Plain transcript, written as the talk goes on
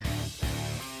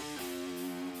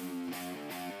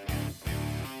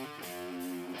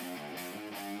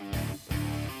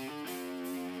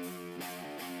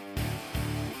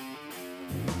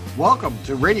Welcome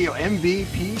to Radio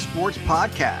MVP Sports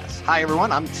Podcast. Hi,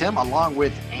 everyone. I'm Tim along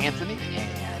with Anthony,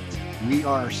 and we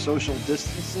are social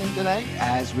distancing today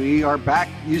as we are back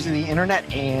using the internet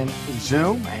and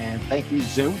Zoom. And thank you,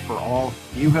 Zoom, for all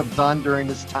you have done during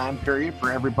this time period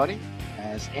for everybody.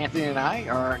 As Anthony and I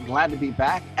are glad to be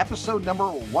back. Episode number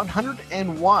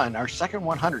 101, our second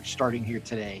 100 starting here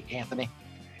today. Anthony.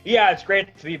 Yeah, it's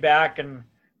great to be back, and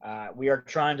we are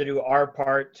trying to do our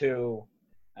part to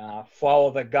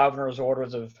follow the governor's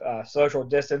orders of social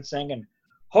distancing, and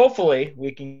hopefully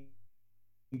we can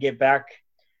get back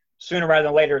sooner rather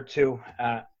than later to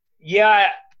I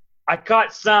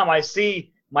caught some. I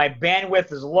see my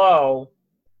bandwidth is low,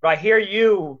 but I hear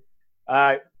you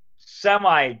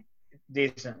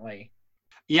semi-decently.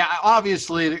 Yeah,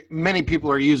 obviously many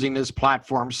people are using this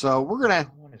platform, so we're going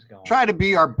to try to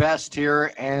be our best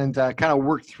here and kind of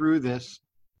work through this.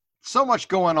 So much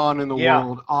going on in the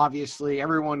world. Obviously,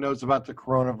 everyone knows about the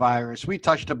coronavirus. We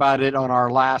touched about it on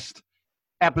our last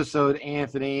episode,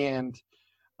 Anthony, and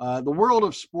the world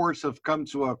of sports have come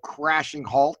to a crashing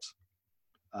halt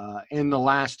in the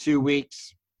last 2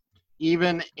 weeks.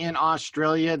 Even in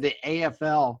Australia, the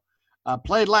AFL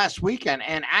played last weekend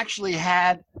and actually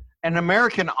had an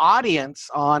American audience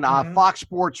on Fox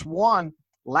Sports 1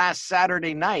 last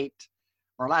Saturday night.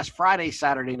 Or last Friday,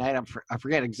 Saturday night, I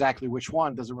forget exactly which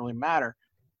one, doesn't really matter.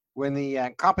 When the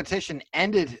competition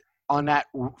ended on that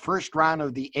first round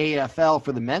of the AFL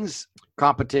for the men's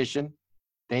competition,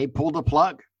 they pulled the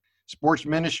plug. Sports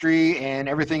Ministry and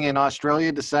everything in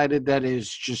Australia decided that is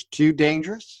just too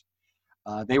dangerous.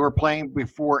 They were playing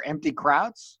before empty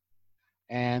crowds,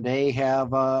 and they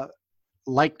have,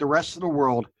 like the rest of the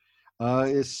world,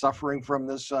 is suffering from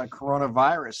this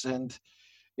coronavirus. And,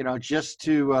 just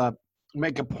to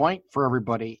make a point for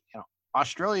everybody,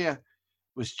 Australia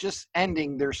was just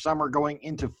ending their summer going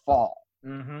into fall.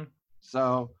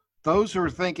 So those who are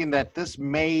thinking that this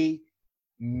may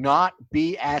not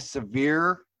be as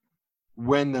severe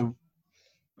when the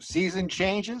season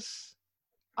changes,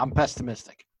 I'm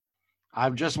pessimistic. I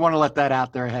just want to let that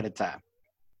out there ahead of time.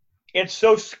 It's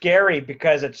so scary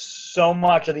because it's so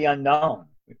much of the unknown.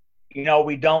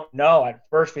 We don't know. At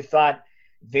first we thought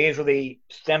these were the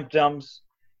symptoms,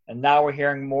 and now we're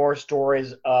hearing more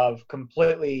stories of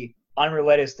completely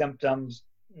unrelated symptoms.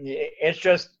 It's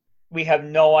just, we have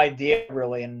no idea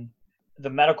really. And the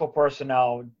medical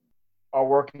personnel are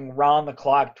working round the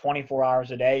clock 24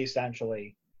 hours a day,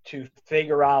 essentially, to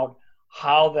figure out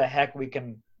how the heck we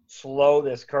can slow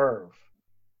this curve.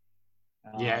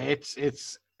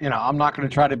 It's I'm not going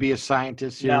to try to be a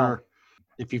scientist here. No.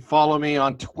 If you follow me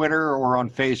on Twitter or on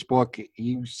Facebook,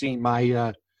 you've seen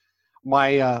my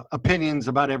opinions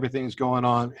about everything that's going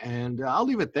on, and I'll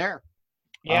leave it there.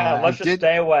 Let's just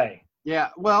stay away. Yeah,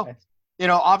 well,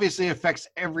 obviously it affects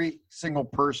every single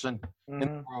person in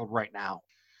the world right now.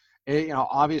 It,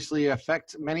 obviously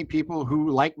affects many people who,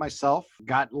 like myself,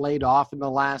 got laid off in the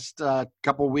last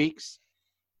couple weeks,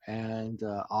 and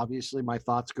obviously my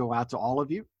thoughts go out to all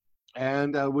of you,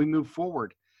 and we move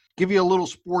forward. Give you a little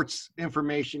sports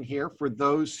information here for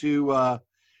those who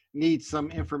need some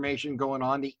information going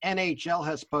on. The NHL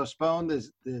has postponed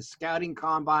the scouting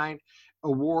combine,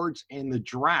 awards, and the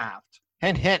draft.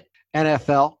 Hint, hint,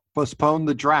 NFL postponed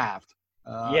the draft.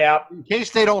 In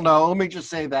case they don't know, let me just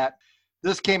say that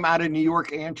this came out of New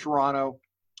York and Toronto.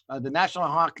 The National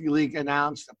Hockey League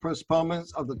announced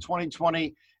postponements of the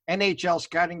 2020 NHL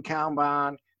scouting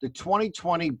combine, the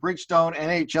 2020 Bridgestone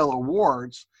NHL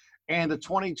awards, and the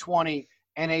 2020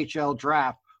 NHL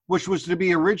draft, which was to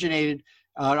be originated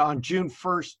on June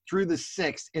 1st through the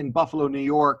 6th in Buffalo, New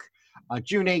York,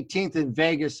 June 18th in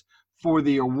Vegas for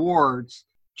the awards,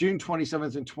 June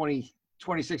 27th and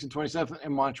 26th and 27th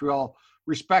in Montreal,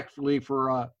 respectively,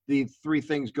 for the three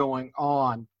things going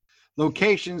on.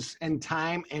 Locations and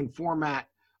time and format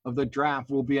of the draft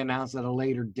will be announced at a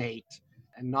later date,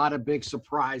 and not a big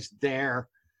surprise there,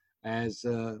 as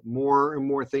more and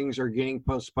more things are getting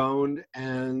postponed.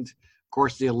 And, of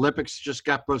course, the Olympics just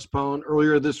got postponed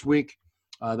earlier this week.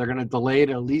 They're going to delay it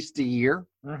at least a year.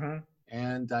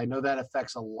 And I know that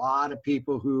affects a lot of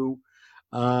people who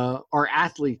are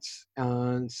athletes.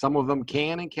 Some of them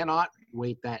can and cannot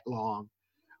wait that long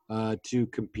to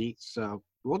compete. So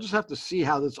we'll just have to see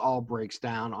how this all breaks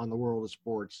down on the world of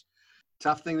sports.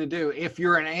 Tough thing to do. If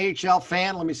you're an NHL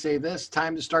fan, let me say this,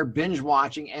 time to start binge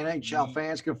watching. NHL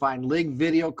fans can find league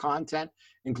video content,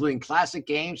 including classic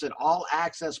games and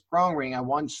all-access programming at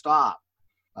one stop.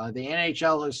 The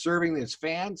NHL is serving its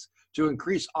fans to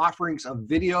increase offerings of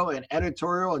video and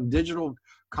editorial and digital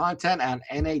content on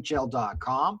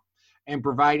NHL.com and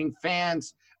providing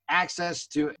fans access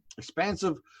to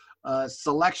expansive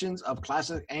selections of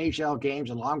classic NHL games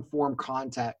and long-form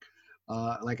content,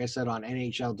 like I said, on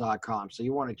NHL.com. So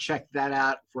you want to check that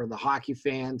out for the hockey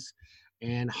fans.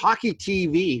 And Hockey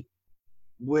TV,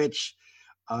 which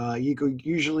you could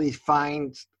usually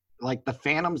find like the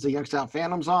Phantoms, the Youngstown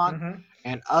Phantoms on,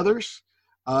 and others,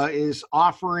 is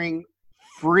offering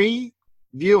free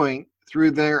viewing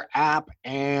through their app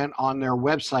and on their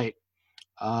website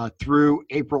through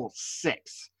April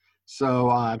 6th. So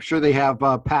I'm sure they have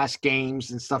past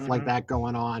games and stuff like that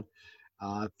going on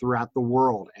throughout the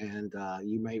world, and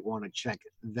you might want to check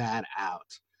that out.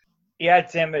 Yeah,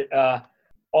 Tim,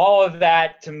 all of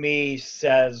that to me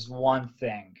says one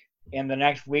thing. In the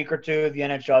next week or two, the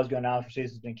NHL is going to announce the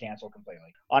season's been canceled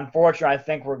completely. Unfortunately, I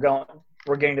think we're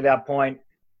getting to that point.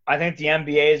 I think the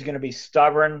NBA is going to be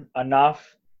stubborn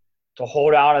enough to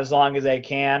hold out as long as they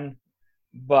can,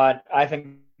 but I think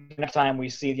next time we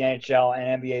see the NHL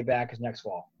and NBA back is next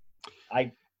fall.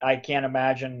 I can't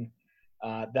imagine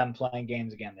them playing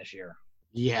games again this year.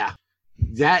 Yeah,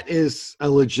 that is a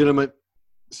legitimate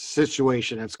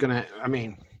situation. It's going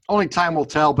to, only time will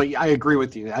tell, but I agree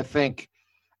with you. I think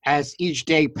as each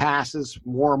day passes,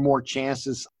 more and more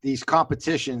chances, these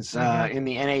competitions in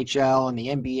the NHL and the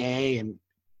NBA and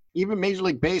even Major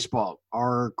League Baseball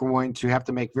are going to have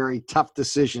to make very tough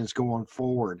decisions going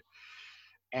forward.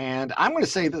 And I'm going to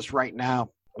say this right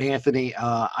now, Anthony.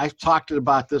 I've talked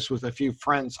about this with a few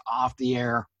friends off the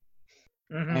air,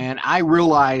 and I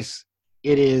realize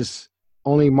it is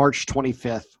only March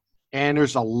 25th, and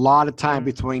there's a lot of time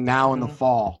between now and the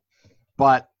fall.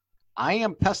 But I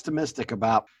am pessimistic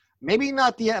about maybe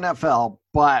not the NFL,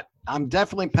 but I'm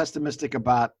definitely pessimistic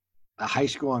about the high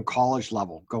school and college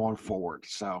level going forward.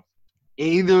 So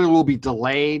either it will be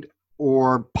delayed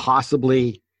or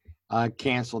possibly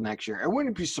canceled next year. It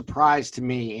wouldn't be surprised to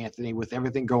me, Anthony, with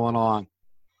everything going on.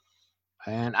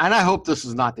 And I hope this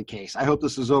is not the case. I hope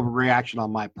this is overreaction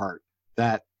on my part,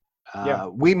 that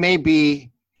we may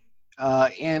be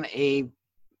in a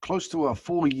close to a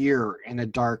full year in the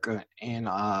dark in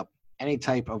any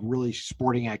type of really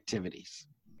sporting activities.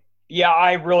 Yeah,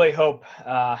 I really hope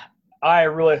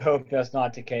that's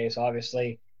not the case.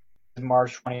 Obviously, it's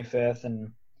March 25th,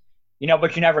 and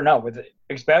but you never know, with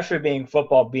especially being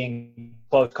football, being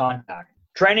close contact.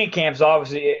 Training camps,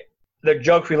 obviously, the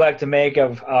jokes we like to make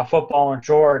of football and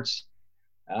shorts,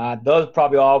 those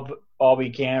probably all be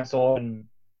canceled. And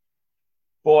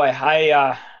boy,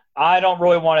 I don't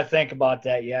really want to think about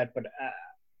that yet, but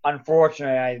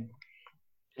unfortunately,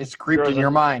 it's creeped in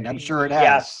your mind. I'm sure it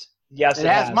has. Yes, it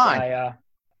has mine.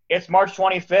 It's March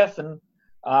 25th, and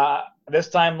this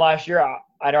time last year,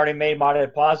 I'd already made my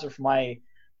deposit for my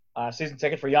season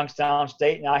ticket for Youngstown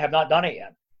State, and I have not done it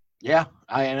yet. Yeah,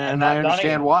 I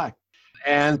understand why.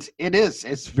 And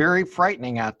it's very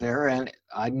frightening out there, and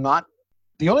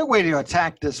the only way to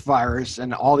attack this virus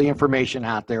and all the information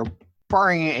out there,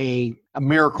 barring a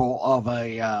miracle of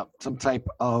some type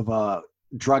of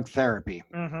drug therapy,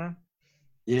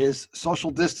 is social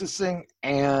distancing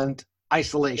and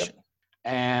isolation. Yep.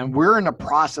 And we're in the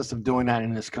process of doing that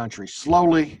in this country,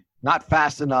 slowly, not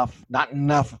fast enough, not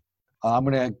enough. I'm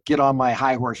going to get on my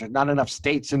high horse. Not enough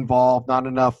states involved, not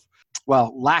enough,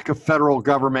 lack of federal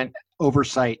government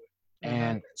oversight,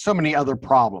 and so many other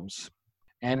problems.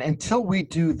 And until we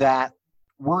do that,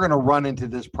 we're going to run into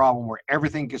this problem where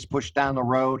everything gets pushed down the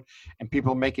road and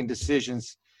people making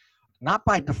decisions, not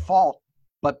by default,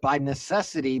 but by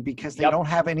necessity, because they don't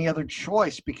have any other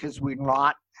choice, because we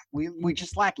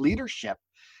just lack leadership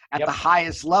at the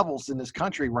highest levels in this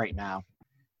country right now.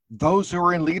 Those who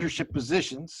are in leadership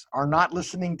positions are not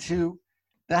listening to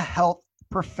the health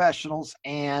professionals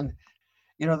and,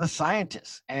 the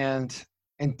scientists. And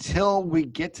until we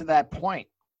get to that point,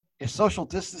 if social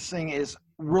distancing is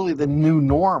really the new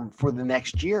norm for the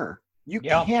next year, you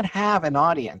can't have an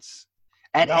audience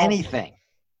at anything,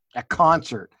 a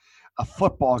concert, a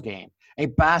football game, a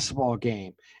basketball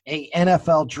game, a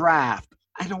NFL draft.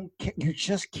 You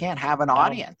just can't have an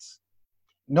audience.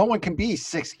 No one can be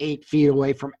 6-8 feet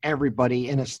away from everybody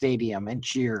in a stadium and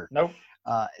cheer. Nope.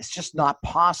 It's just not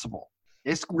possible.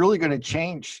 It's really going to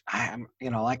change.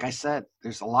 Like I said,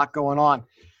 there's a lot going on.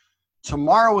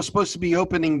 Tomorrow was supposed to be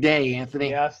opening day,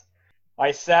 Anthony. Yes.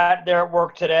 I sat there at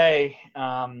work today,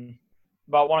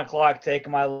 about 1 o'clock,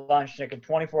 taking my lunch, thinking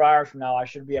 24 hours from now, I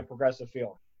should be at Progressive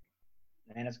Field.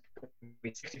 And it's going to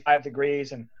be 65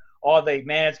 degrees, and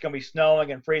it's going to be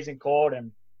snowing and freezing cold,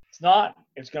 and it's not.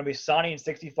 It's going to be sunny and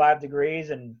 65 degrees,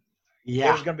 and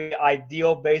there's going to be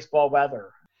ideal baseball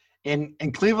weather. In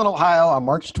Cleveland, Ohio, on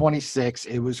March 26th,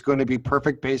 it was going to be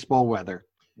perfect baseball weather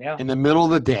in the middle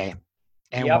of the day,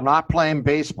 and we're not playing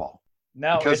baseball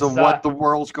because of what the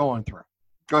world's going through.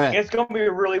 Go ahead. It's going to be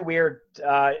really weird. It's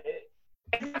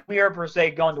not weird per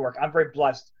se going to work. I'm very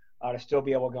blessed to still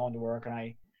be able to go into work,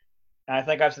 and I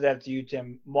think I've said that to you,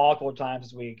 Tim, multiple times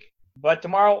this week. But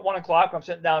tomorrow at 1 o'clock, when I'm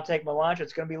sitting down to take my lunch,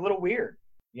 it's going to be a little weird.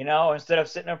 Instead of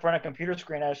sitting in front of a computer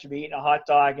screen, I should be eating a hot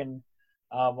dog and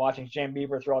watching Shane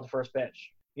Bieber throw out the first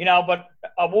pitch. But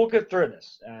we'll get through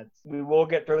this. We will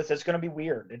get through this. It's going to be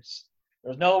weird.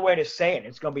 There's no other way to say it.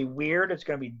 It's going to be weird. It's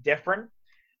going to be different.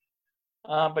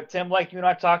 But Tim, like you and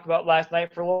I talked about last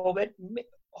night for a little bit,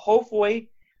 hopefully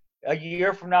a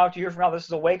year from now, 2 years from now, this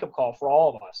is a wake-up call for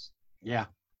all of us. Yeah.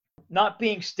 Not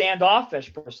being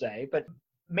standoffish per se, but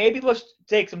maybe let's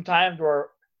take some time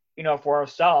for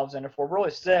ourselves. And if we're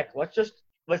really sick, let's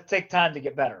take time to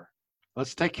get better.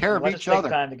 Let's take care of each other.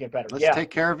 Take time to get better. Let's take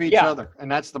care of each other.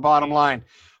 And that's the bottom line.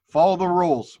 Follow the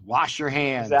rules. Wash your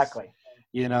hands. Exactly.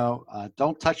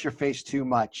 Don't touch your face too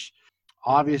much.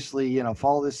 Obviously,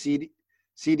 follow the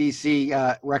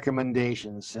CDC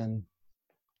recommendations. And,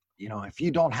 if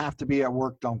you don't have to be at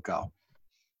work, don't go.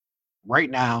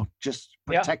 Right now, just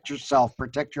protect yourself,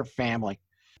 protect your family.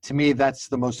 To me, that's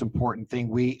the most important thing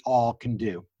we all can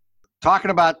do. Talking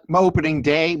about opening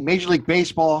day, Major League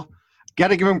Baseball, got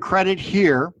to give them credit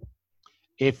here.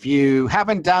 If you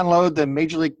haven't downloaded the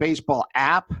Major League Baseball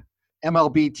app,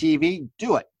 MLB TV,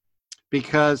 do it,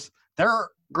 because they're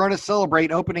going to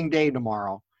celebrate opening day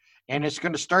tomorrow, and it's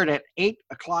going to start at 8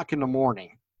 o'clock in the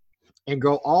morning and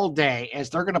go all day, as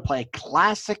they're going to play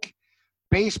classic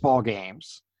baseball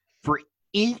games for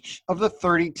each of the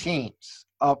 30 teams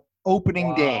of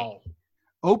opening day.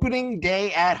 Opening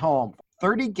day at home,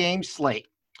 30-game slate.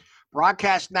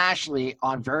 Broadcast nationally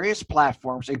on various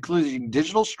platforms, including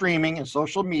digital streaming and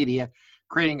social media,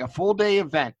 creating a full-day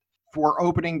event for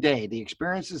opening day. The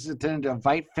experience is intended to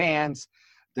invite fans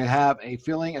to have a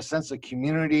sense of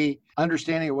community,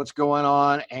 understanding of what's going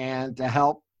on, and to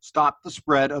help stop the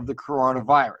spread of the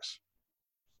coronavirus.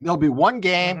 There'll be one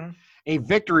game, a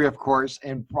victory, of course,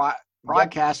 and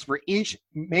broadcasts for each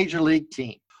major league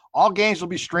team. All games will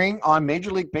be streamed on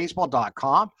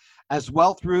MajorLeagueBaseball.com, as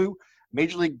well through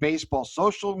Major League Baseball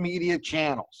social media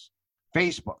channels,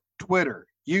 Facebook, Twitter,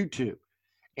 YouTube,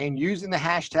 and using the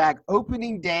hashtag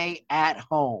opening day at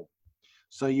home.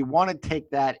 So you want to take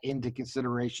that into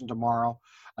consideration tomorrow.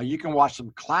 You can watch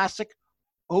some classic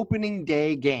opening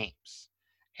day games.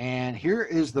 And here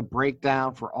is the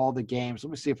breakdown for all the games.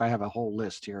 Let me see if I have a whole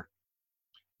list here.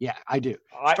 Yeah, I do.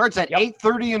 Starts at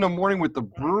 8:30 in the morning with the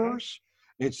Brewers.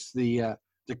 It's the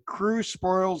Crew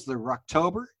spoils the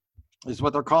Rocktober, is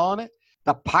what they're calling it.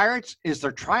 The Pirates is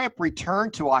their triumph return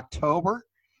to October,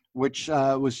 which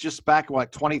was just back,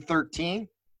 2013?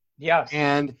 Yes.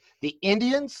 And the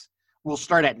Indians will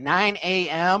start at 9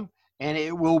 a.m., and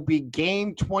it will be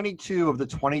game 22 of the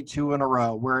 22 in a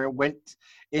row, where it went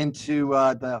into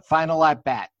the final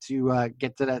at-bat to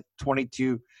get to that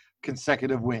 22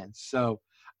 consecutive wins. So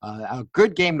a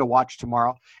good game to watch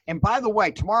tomorrow. And by the way,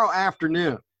 tomorrow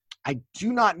afternoon, I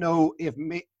do not know if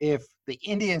the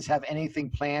Indians have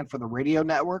anything planned for the radio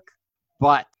network,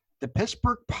 but the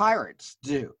Pittsburgh Pirates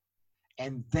do.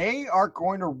 And they are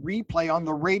going to replay on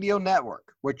the radio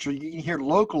network, which you can hear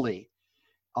locally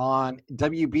on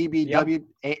WBBW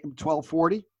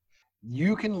 1240.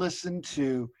 You can listen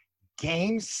to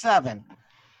Game 7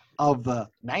 of the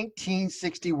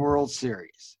 1960 World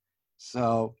Series.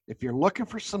 So if you're looking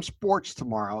for some sports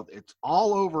tomorrow, it's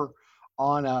all over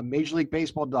on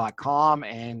MajorLeagueBaseball.com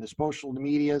and the social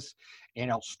medias, and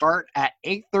it'll start at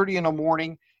 8:30 in the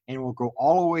morning, and we'll go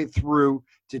all the way through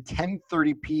to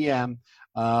 10:30 p.m.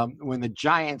 When the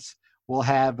Giants will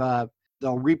have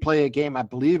they'll replay a game. I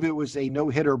believe it was a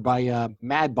no-hitter by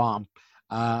Mad Bomb,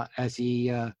 as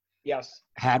he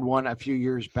had one a few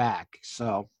years back.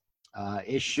 So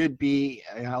it should be,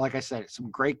 like I said, some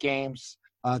great games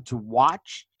to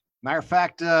watch. Matter of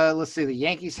fact, let's see, the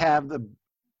Yankees have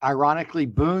ironically,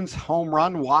 Boone's home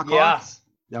run walk-off. Yes.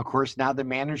 Of course, now the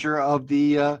manager of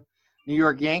the New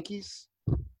York Yankees.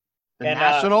 The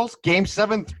Nationals, Game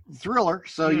 7 thriller.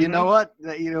 So you know what?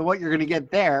 You're going to get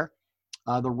there.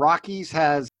 The Rockies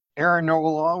has Aaron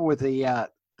Nola with the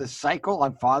cycle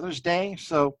on Father's Day.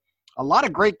 So a lot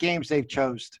of great games they've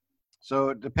chosen.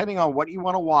 So depending on what you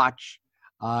want to watch,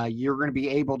 you're going to be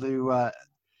able to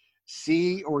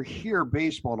see or hear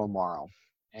baseball tomorrow.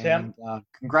 And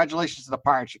congratulations to the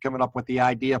Pirates for coming up with the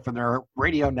idea for their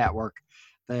radio network,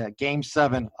 the Game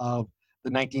 7 of the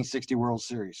 1960 World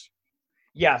Series.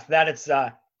 Yes, that's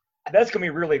going to be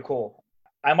really cool.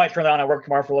 I might turn that on at work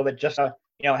tomorrow for a little bit just to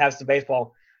have some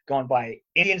baseball going by.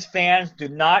 Indians fans, do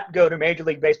not go to Major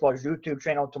League Baseball's YouTube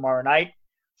channel tomorrow night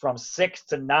from 6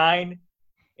 to 9.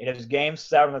 It is Game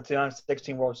 7 of the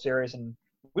 2016 World Series, and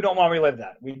We don't want to relive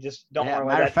that. We just don't want to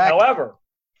relive matter that. of fact, However,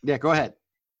 yeah, go ahead.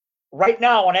 right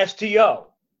now on STO,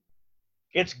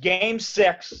 it's Game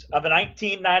 6 of the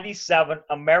 1997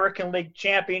 American League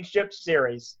Championship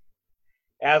Series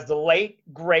as the late,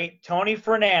 great Tony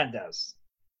Fernandez,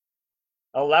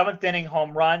 11th inning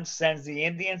home run, sends the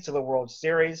Indians to the World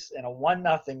Series in a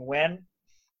 1-0 win.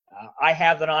 I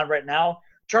have that on right now.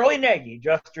 Charlie Nagy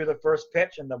just threw the first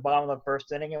pitch in the bottom of the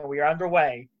first inning, and we are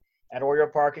underway at Oriole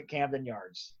Park at Camden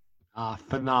Yards.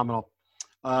 Phenomenal.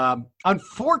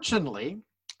 Unfortunately,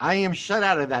 I am shut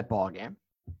out of that ball game.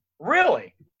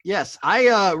 Really? Yes,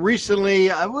 I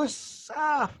recently, I was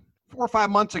 4 or 5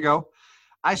 months ago,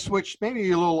 I switched, maybe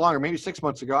a little longer, maybe 6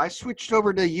 months ago, I switched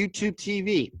over to YouTube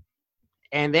TV,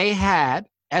 and they had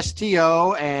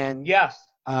STO, and yes,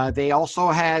 they also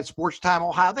had Sports Time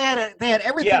Ohio. They had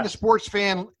everything yes. a sports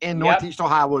fan in Northeast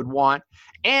Ohio would want,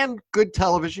 and good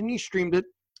television. You streamed it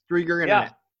through your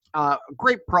internet.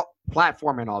 Great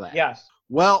platform and all that. Yes.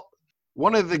 Well,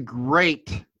 one of the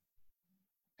great,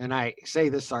 and I say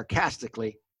this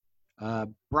sarcastically,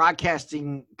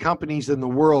 broadcasting companies in the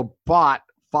world bought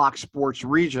Fox Sports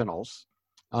Regionals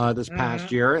this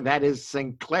past year. That is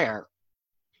Sinclair.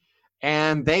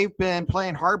 And they've been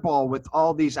playing hardball with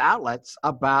all these outlets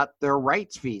about their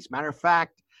rights fees. Matter of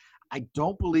fact, I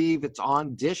don't believe it's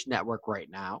on Dish Network right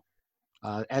now,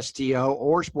 STO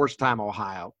or Sports Time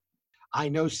Ohio. I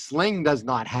know Sling does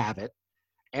not have it.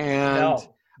 And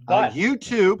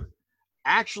YouTube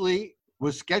actually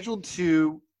was scheduled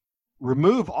to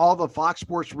remove all the Fox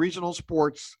Sports Regional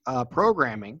Sports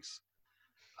programmings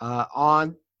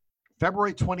on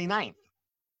February 29th.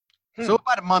 So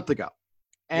about a month ago.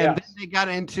 And then they got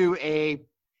into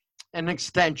an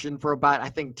extension for about, I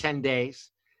think, 10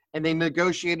 days. And they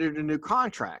negotiated a new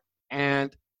contract.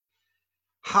 And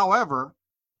however,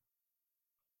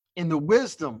 in the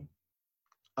wisdom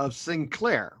of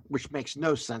Sinclair, which makes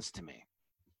no sense to me,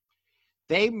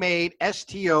 they made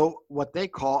STO what they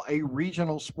call a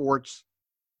regional sports,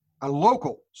 a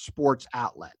local sports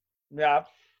outlet. Yeah.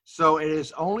 So it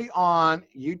is only on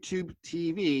YouTube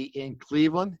TV in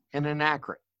Cleveland and in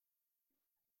Akron.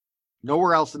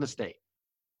 Nowhere else in the state.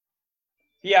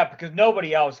 Yeah, because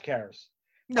nobody else cares.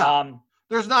 No.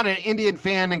 There's not an Indian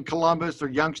fan in Columbus or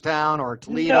Youngstown or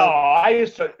Toledo. No, I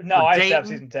used to have Dayton.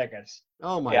 season tickets.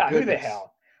 Oh my goodness. Who the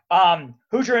hell?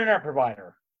 Who's your internet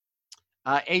provider?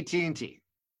 AT&T.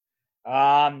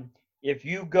 If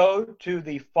you go to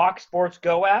the Fox Sports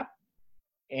Go app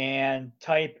and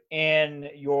type in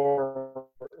your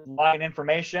login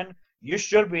information, you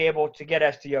should be able to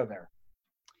get STO there.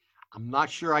 I'm not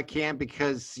sure I can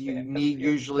because you need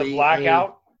usually the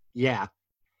blackout. Yeah.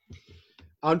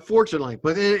 Unfortunately,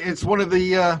 but it's one of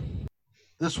the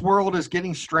this world is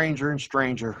getting stranger and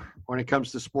stranger when it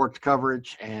comes to sports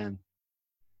coverage, and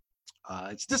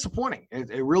it's disappointing.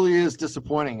 It really is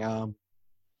disappointing.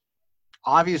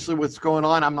 Obviously, what's going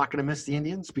on, I'm not going to miss the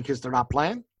Indians because they're not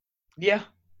playing. Yeah.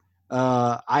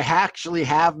 I actually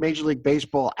have Major League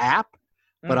Baseball app,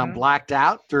 but I'm blacked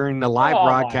out during the live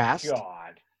broadcast. My God.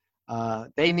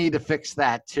 They need to fix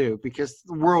that too, because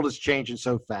the world is changing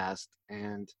so fast,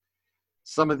 and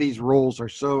some of these rules are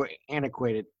so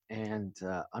antiquated and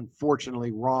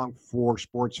unfortunately wrong for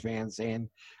sports fans and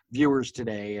viewers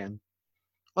today. And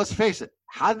let's face it,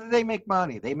 how do they make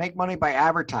money? They make money by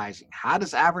advertising. How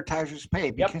does advertisers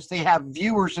pay? Because they have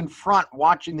viewers in front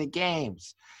watching the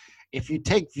games. If you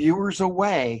take viewers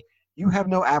away, you have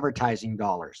no advertising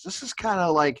dollars. This is kind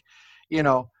of like,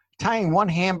 tying one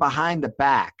hand behind the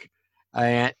back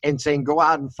and saying, go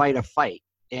out and fight a fight.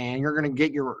 And you're going to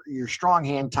get your strong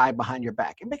hand tied behind your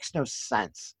back. It makes no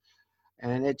sense.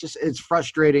 And it's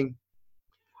frustrating.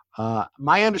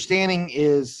 My understanding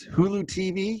is Hulu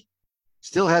TV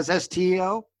still has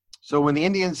STO. So when the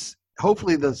Indians,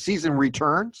 hopefully the season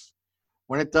returns,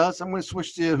 when it does, I'm going to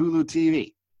switch to Hulu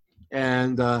TV.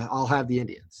 And I'll have the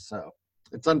Indians. So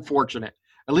it's unfortunate,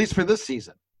 at least for this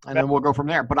season. And then we'll go from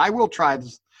there. But I will try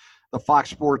the Fox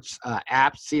Sports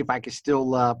app, see if I can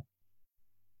still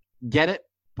get it.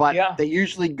 But they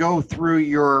usually go through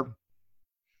your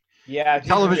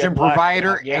television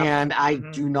provider, and I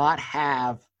do not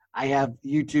have – I have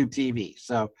YouTube TV.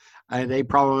 So they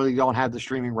probably don't have the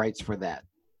streaming rights for that.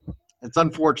 It's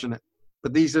unfortunate.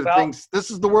 But these are the things –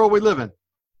 this is the world we live in.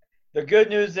 The good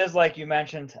news is, like you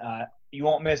mentioned, you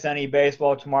won't miss any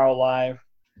baseball tomorrow live.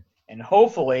 And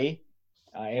hopefully,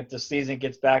 if the season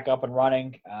gets back up and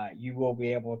running, you will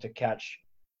be able to catch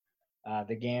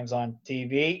the games on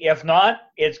TV. If not,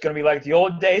 it's going to be like the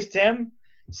old days, Tim,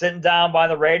 sitting down by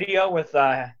the radio with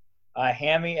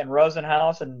Hammy and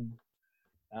Rosenhaus and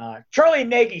Charlie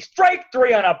Nagy, strike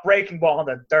three on a breaking ball in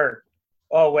the dirt.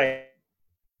 Oh, wait.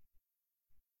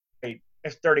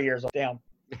 It's 30 years old. Damn.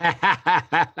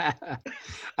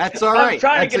 That's all right. I'm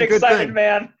trying That's to get excited,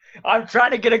 man. I'm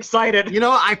trying to get excited. You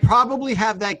know, I probably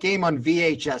have that game on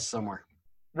VHS somewhere.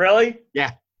 Really?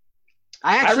 Yeah.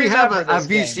 I actually have a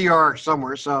VCR game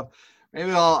somewhere, so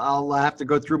maybe I'll have to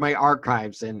go through my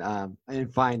archives and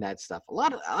find that stuff.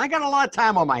 I got a lot of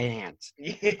time on my hands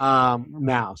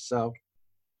now, so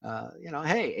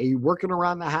hey, are you working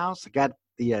around the house? I got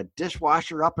the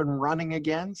dishwasher up and running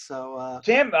again. So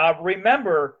Tim,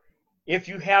 remember, if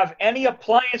you have any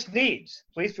appliance needs,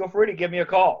 please feel free to give me a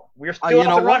call. We're still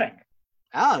up and running,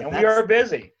 and we are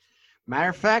busy. Matter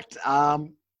of fact,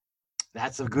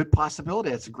 that's a good possibility.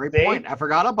 That's a great point. I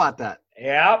forgot about that.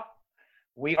 Yeah.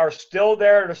 We are still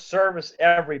there to service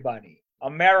everybody.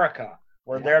 America,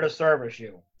 we're there to service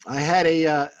you. I had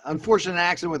a unfortunate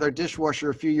accident with our dishwasher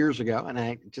a few years ago, and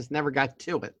I just never got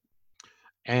to it.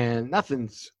 And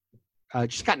nothing's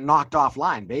just got knocked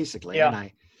offline, basically. Yeah. And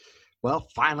I,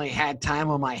 finally had time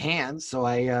on my hands, so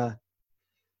I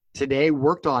today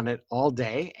worked on it all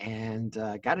day and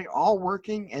got it all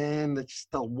working. And it's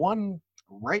the one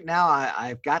right now.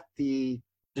 I've got the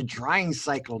drying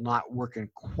cycle not working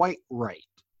quite right.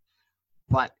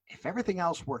 But if everything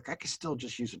else works, I can still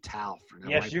just use a towel for the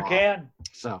Yes, you can.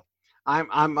 So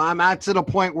I'm at to the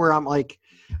point where I'm like,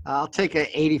 I'll take an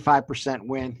 85%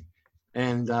 win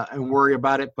and worry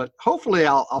about it. But hopefully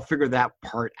I'll figure that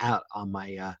part out on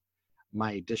my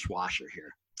my dishwasher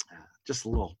here. Just a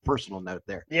little personal note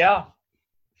there. Yeah.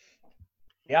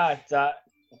 Yeah. It's,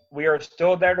 we are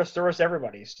still there to service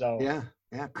everybody. So yeah.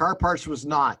 Car parts was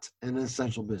not an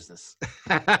essential business.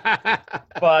 But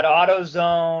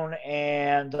AutoZone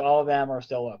and all of them are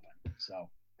still open. So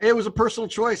it was a personal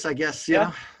choice, I guess. You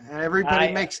know,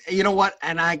 everybody makes, you know what?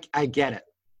 And I get it.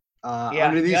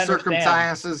 Under these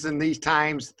circumstances and these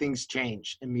times, things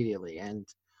change immediately. And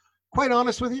quite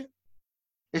honest with you,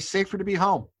 it's safer to be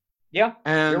home. Yeah,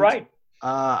 and, you're right.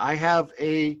 I have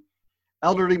a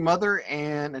elderly mother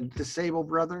and a disabled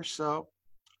brother, so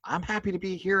I'm happy to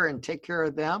be here and take care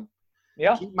of them.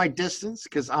 Yeah. Keep my distance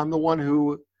because I'm the one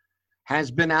who has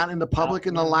been out in the public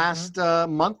in the last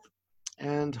month.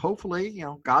 And hopefully,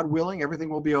 God willing, everything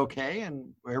will be okay.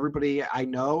 And everybody I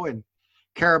know and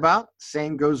care about,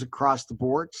 same goes across the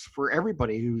boards for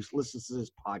everybody who listens to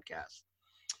this podcast.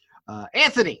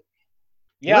 Anthony.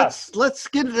 Yes. Let's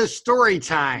get into story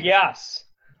time. Yes.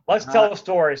 Let's tell the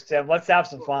stories, Tim. Let's have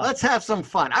some fun. Let's have some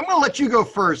fun. I'm going to let you go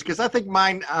first because I think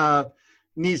mine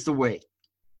needs to wait.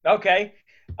 Okay.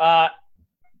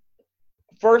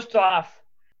 First off,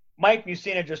 Mike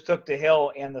Mussina just took the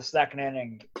hill in the second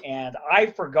inning, and I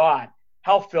forgot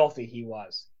how filthy he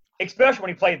was, especially when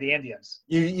he played the Indians.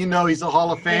 You know he's a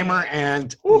Hall of Famer,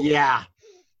 and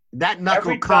that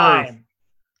knuckle curve. Time.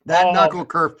 That knuckle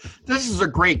curve. This is a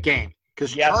great game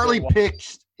because Charlie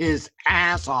pitched his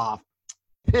ass off,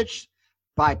 pitch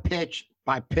by pitch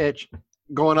by pitch,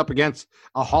 going up against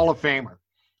a Hall of Famer.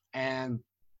 And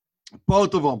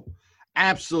both of them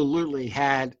absolutely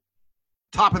had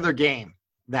top of their game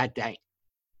that day.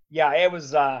 Yeah, it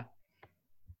was a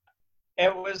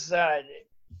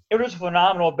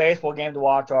phenomenal baseball game to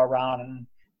watch all around. And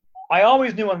I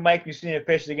always knew when Mike Mussina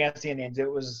pitched against the Indians, it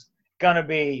was going to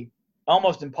be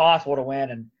almost impossible to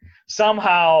win. And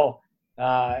somehow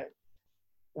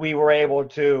we were able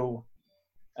to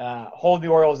hold the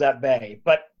Orioles at bay.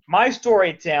 But my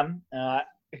story, Tim,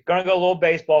 going to go a little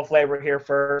baseball flavor here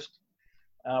first,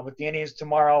 with the Indians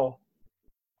tomorrow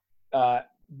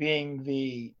being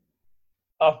the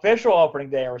official opening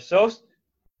day, or so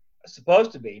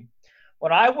supposed to be.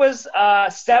 When I was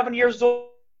 7 years old,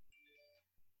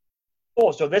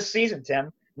 so this season,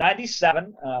 Tim,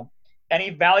 97, any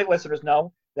Valley listeners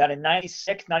know that in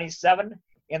 96, 97,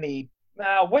 in the,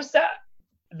 what's that?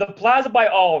 The Plaza by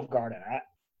Olive Garden.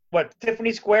 What,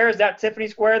 Tiffany Square? Is that Tiffany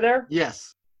Square there?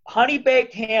 Yes. Honey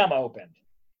Baked Ham opened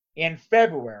in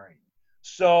February.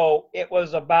 So it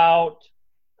was about,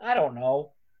 I don't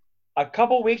know, a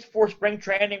couple weeks before spring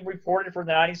training reported for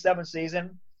the 97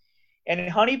 season. And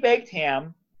Honey Baked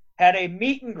Ham had a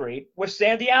meet and greet with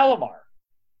Sandy Alomar.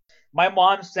 My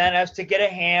mom sent us to get a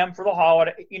ham for the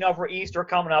holiday, for Easter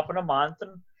coming up in a month.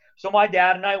 And so my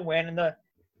dad and I went, and the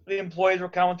employees were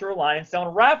coming through a line and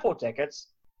selling raffle tickets.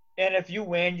 And if you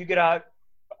win, you get a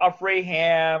free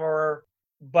ham.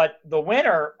 But the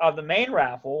winner of the main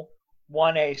raffle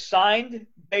won a signed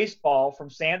baseball from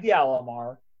Sandy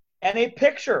Alomar and a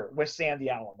picture with Sandy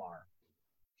Alomar.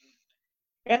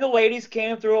 And the ladies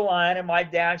came through a line, and my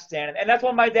dad standing. And that's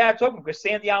when my dad took me, because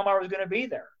Sandy Alomar was going to be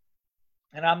there.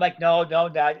 And I'm like, no,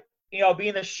 Dad.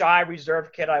 Being the shy,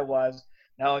 reserved kid I was,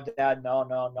 no, Dad,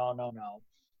 no.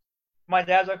 My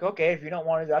dad's like, okay, if you don't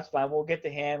want to, that's fine. We'll get to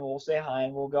him. We'll say hi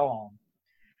and we'll go home.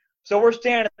 So we're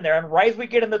standing there, and right as we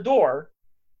get in the door,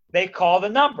 they call the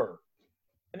number.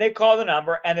 And they call the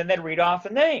number, and then they read off the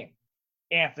name.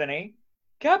 Anthony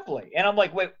Kepley. And I'm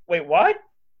like, wait, what?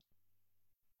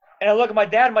 And I look at my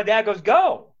dad, and my dad goes,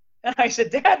 go. And I said,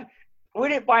 Dad, we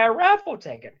didn't buy a raffle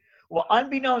ticket. Well,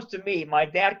 unbeknownst to me, my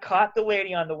dad caught the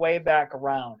lady on the way back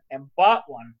around and bought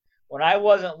one when I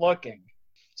wasn't looking.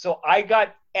 So I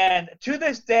got, and to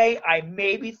this day, I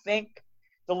maybe think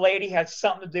the lady had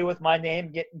something to do with my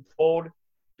name getting pulled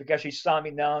because she saw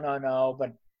me. No.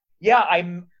 But yeah,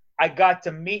 I got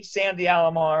to meet Sandy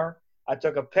Alomar. I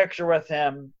took a picture with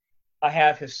him. I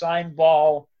have his signed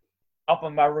ball up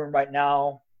in my room right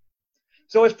now.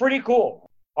 So it's pretty cool.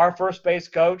 Our first base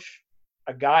coach,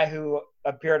 a guy who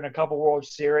appeared in a couple World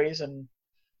Series, and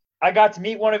I got to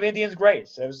meet one of Indians'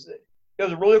 greats. It was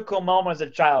a really cool moment as a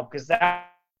child because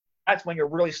that's when you're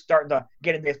really starting to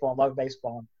get in baseball and love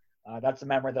baseball. That's a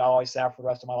memory that I'll always have for the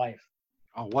rest of my life.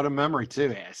 Oh, what a memory,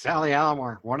 too. Sally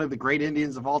Alomar, one of the great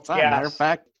Indians of all time. Yes. Matter of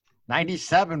fact,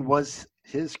 97 was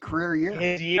his career year.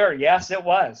 His year, yes, it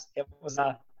was. It was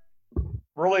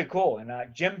really cool. And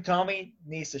Jim Thome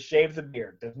needs to shave the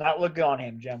beard. Does not look good on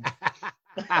him, Jim.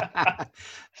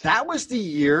 That was the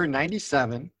year,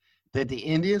 97, that the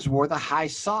Indians wore the high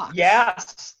socks.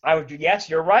 Yes. Yes,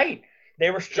 you're right.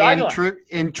 They were struggling.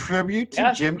 In tribute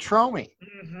to Jim Thome.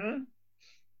 Mm-hmm.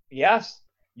 Yes,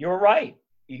 you're right.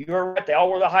 You're right. They all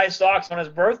wore the high socks on his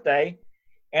birthday,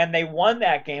 and they won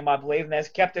that game, I believe, and that's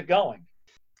kept it going.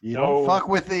 You don't fuck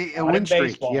with the win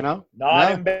streak, you know?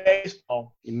 Not in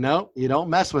baseball. No, you don't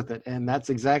mess with it, and that's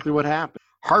exactly what happened.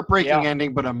 Heartbreaking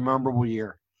ending, but a memorable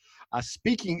year.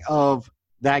 Speaking of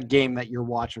that game that you're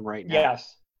watching right now.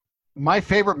 Yes. My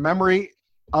favorite memory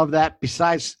of that,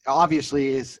 besides, obviously,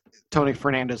 is Tony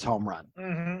Fernandez home run.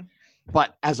 Mm-hmm.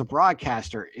 But as a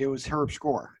broadcaster, it was Herb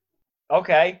Score.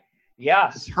 Okay.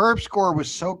 Yes. Herb Score was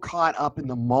so caught up in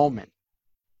the moment.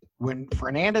 When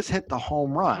Fernandez hit the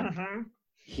home run,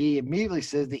 he immediately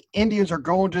says the Indians are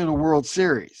going to the World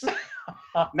Series.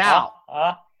 Now,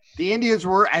 the Indians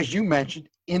were, as you mentioned,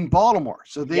 in Baltimore.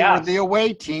 So they were the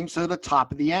away team, so the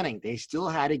top of the inning. They still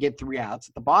had to get 3 outs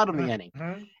at the bottom of the inning.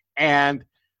 And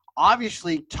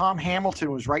obviously, Tom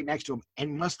Hamilton was right next to him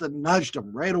and must have nudged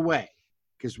him right away.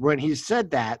 Because when he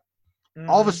said that,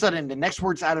 all of a sudden, the next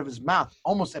words out of his mouth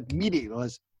almost immediately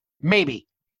was, maybe.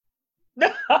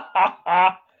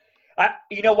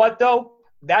 You know what, though?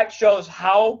 That shows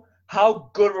how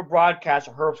good of a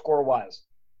broadcaster Herb Score was.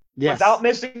 Yes. Without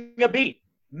missing a beat.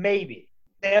 Maybe.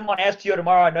 Then on STO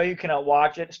tomorrow, I know you cannot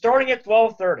watch it. Starting at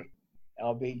 12:30.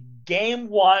 It'll be game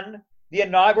 1, the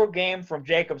inaugural game from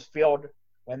Jacobs Field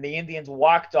when the Indians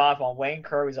walked off on Wayne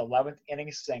Kirby's 11th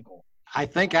inning single. I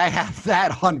think I have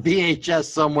that on VHS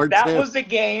somewhere, too. That was the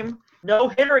game. No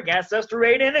hitter against us through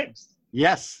 8 innings.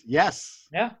 Yes.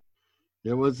 Yeah.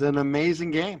 It was an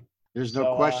amazing game. There's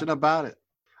no question about it.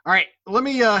 All right. Let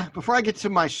me, before I get to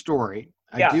my story,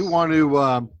 I do want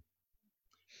to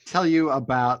tell you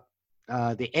about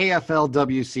the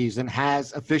AFLW season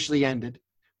has officially ended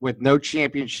with no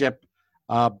championship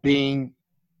being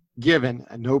given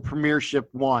and no premiership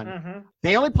won.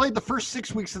 They only played the first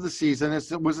 6 weeks of the season.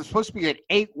 It was supposed to be an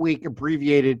 8-week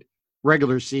abbreviated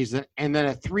regular season and then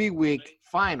a 3-week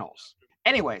finals.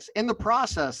 Anyways, in the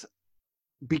process,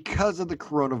 because of the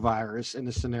coronavirus and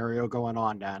the scenario going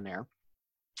on down there,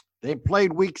 they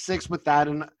played week 6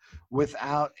 without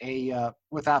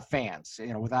fans,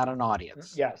 without an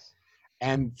audience. Yes.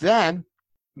 And then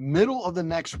middle of the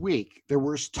next week, there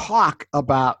was talk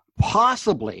about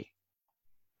possibly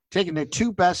taking the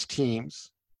 2 best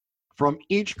teams from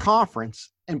each conference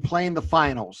and playing the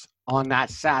finals on that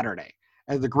Saturday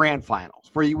as the grand finals,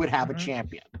 where you would have a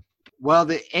champion. Well,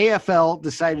 the AFL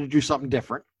decided to do something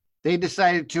different. They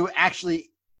decided to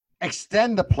actually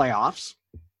extend the playoffs.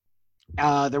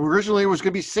 There originally was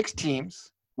going to be 6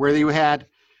 teams, where you had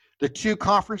the 2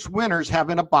 conference winners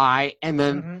having a bye, and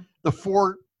then the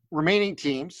 4 remaining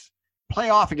teams play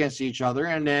off against each other,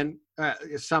 and then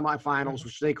semifinals,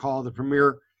 which they call the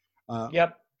premier.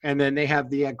 And then they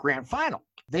have the grand final.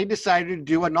 They decided to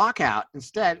do a knockout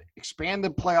instead, expand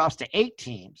the playoffs to 8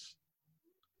 teams,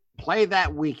 play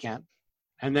that weekend,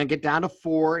 and then get down to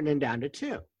 4 and then down to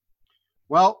 2.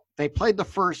 Well, they played the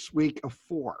first week of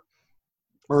 4,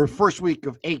 or first week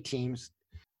of 8 teams.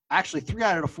 Actually, 3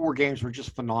 out of the 4 games were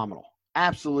just phenomenal.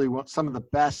 Absolutely some of the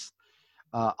best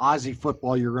Aussie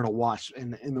football you're going to watch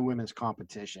in the women's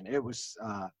competition. It was,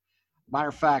 matter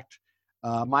of fact,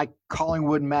 my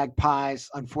Collingwood Magpies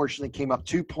unfortunately came up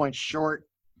 2 points short.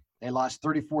 They lost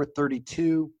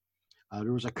 34-32.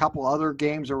 There was a couple other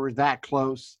games that were that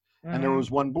close. and there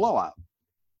was one blowout.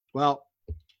 Well,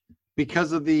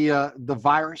 because of the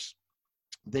virus,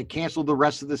 they canceled the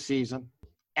rest of the season,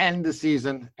 and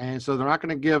so they're not going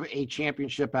to give a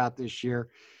championship out this year.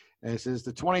 This is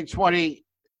the 2020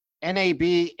 NAB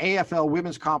AFL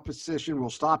women's competition will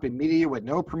stop immediately with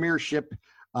no Premiership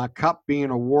Cup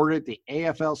being awarded. The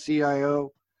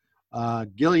AFL-CIO,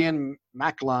 Gillian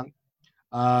McClung,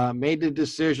 made the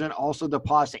decision also to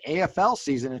pause the AFL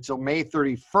season until May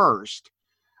 31st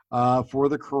for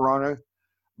the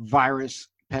coronavirus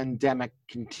pandemic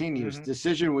continues.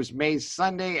 Decision was made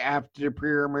Sunday after the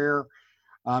Premier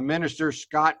Minister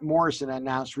Scott Morrison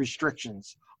announced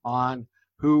restrictions on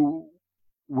who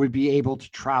would be able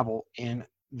to travel in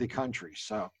the country.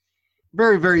 So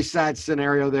very, very sad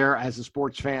scenario there as a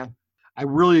sports fan. I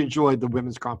really enjoyed the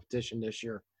women's competition this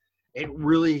year. It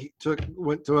really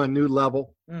went to a new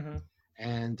level.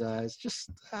 And it's just,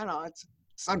 I don't know, it's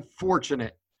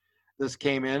unfortunate this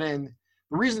came in. And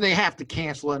the reason they have to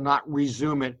cancel and not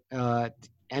resume it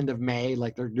end of May,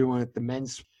 like they're doing at the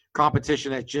men's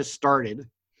competition that just started,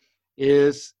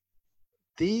 is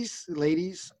these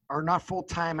ladies are not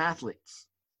full-time athletes.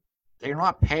 They're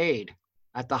not paid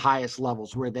at the highest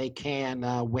levels where they can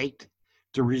wait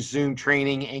to resume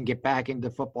training and get back into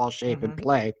football shape and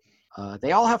play.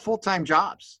 They all have full-time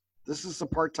jobs. This is a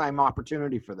part-time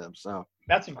opportunity for them. So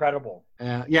that's incredible.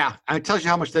 Yeah, it tells you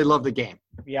how much they love the game.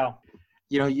 Yeah.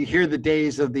 You know, you hear the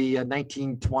days of the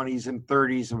 1920s and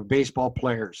 30s of baseball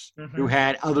players who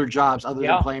had other jobs other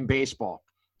than playing baseball.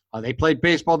 They played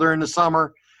baseball during the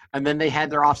summer, and then they had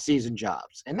their off-season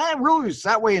jobs. And that really was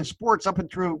that way in sports up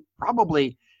until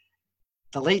probably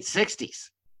the late 60s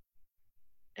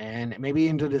and maybe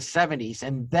into the 70s.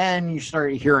 And then you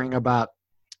started hearing about,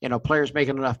 you know, players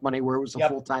making enough money where it was a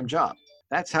full-time job.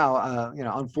 That's how, you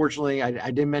know, unfortunately, I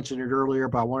didn't mention it earlier,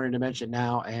 but I wanted to mention it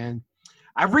now. And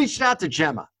I've reached out to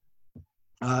Gemma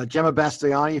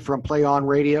Bastiani from Play On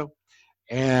Radio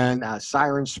and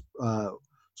Siren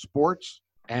Sports.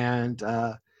 And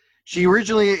she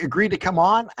originally agreed to come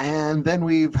on, and then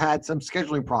we've had some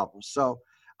scheduling problems. So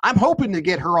I'm hoping to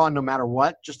get her on no matter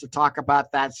what, just to talk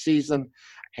about that season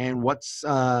and what's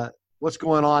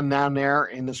going on down there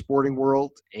in the sporting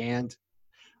world and,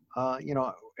 you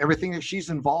know, everything that she's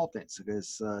involved in.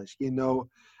 Because, you know,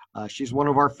 she's one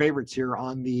of our favorites here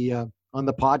on the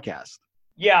podcast.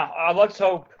 Yeah, let's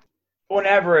hope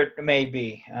whenever it may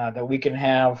be that we can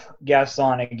have guests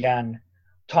on again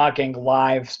talking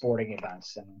live sporting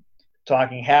events and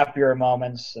talking happier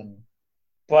moments.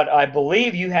 But I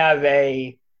believe you have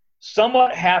a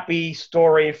somewhat happy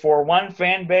story for one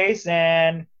fan base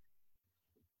and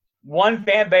one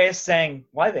fan base saying,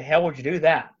 why the hell would you do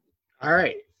that? All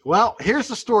right. Well, here's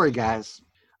the story, guys.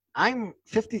 I'm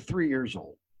 53 years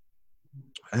old.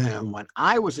 And when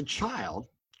I was a child,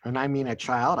 and I mean a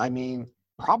child, I mean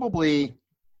probably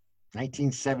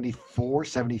 1974,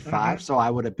 75. So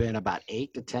I would have been about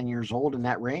 8 to 10 years old in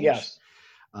that range. Yes.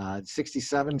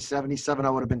 67, 77, I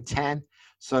would have been 10.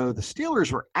 So the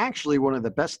Steelers were actually one of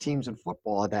the best teams in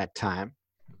football at that time.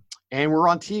 And we're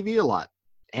on TV a lot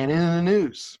and in the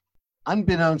news.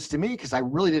 Unbeknownst to me, because I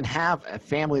really didn't have a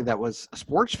family that was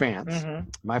sports fans.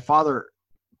 My father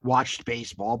watched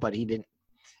baseball, but he didn't,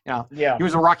 you know, he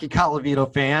was a Rocky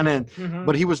Colavito fan, and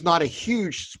but he was not a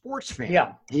huge sports fan.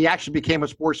 Yeah. He actually became a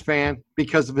sports fan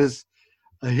because of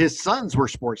his sons were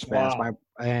sports fans. Wow.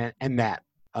 And that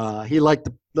he liked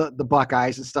the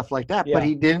Buckeyes and stuff like that, but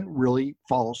he didn't really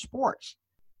follow sports.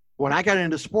 When I got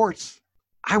into sports,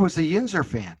 I was a Yinzer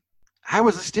fan. I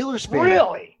was a Steelers fan.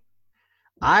 Really?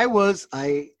 I was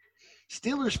a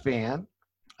Steelers fan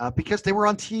because they were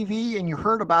on TV and you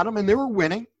heard about them and they were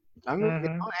winning. You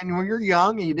know, and when you're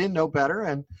young and you didn't know better,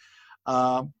 and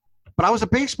but I was a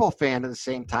baseball fan at the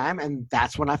same time, and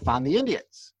that's when I found the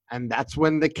Indians, and that's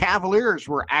when the Cavaliers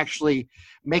were actually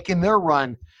making their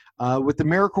run with the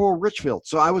Miracle of Richfield.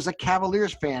 So I was a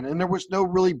Cavaliers fan, and there was no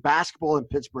really basketball in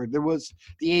Pittsburgh. There was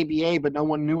the ABA, but no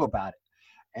one knew about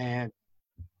it, and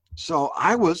so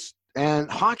and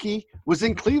hockey was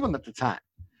in Cleveland at the time.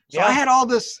 So I had all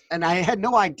this, and I had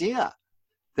no idea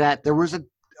that there was a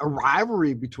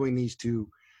rivalry between these two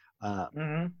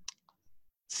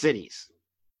cities.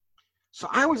 So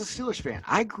I was a Steelers fan.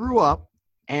 I grew up,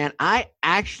 and I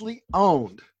actually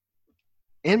owned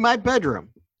in my bedroom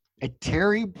a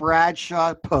Terry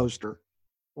Bradshaw poster.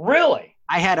 Really?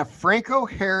 I had a Franco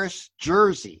Harris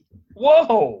jersey.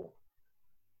 Whoa.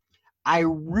 I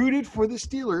rooted for the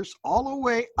Steelers all the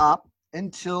way up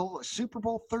until Super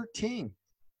Bowl 13.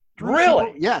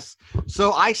 Really? Yes.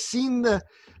 So I seen the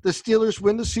Steelers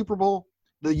win the Super Bowl.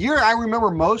 The year I remember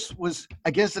most was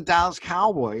against the Dallas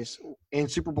Cowboys in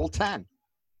Super Bowl 10.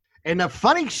 And the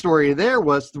funny story there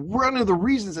was one of the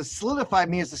reasons that solidified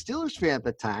me as a Steelers fan at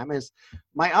the time is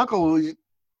my uncle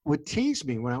would tease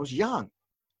me when I was young.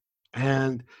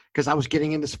 And because I was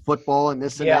getting into football and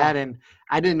this and that, and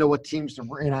I didn't know what teams to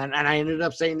were in, and I ended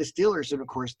up saying the Steelers, and of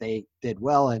course they did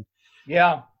well. And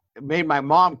it made my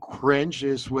mom cringe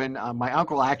is when my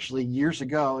uncle actually years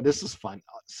ago, this is fun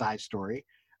side story,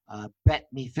 bet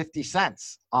me 50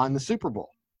 cents on the Super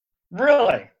Bowl.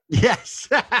 Really? Yes.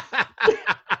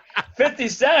 50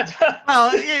 cents.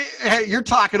 Well, you're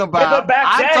talking about,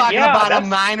 I'm talking about I'm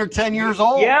 9 or 10 years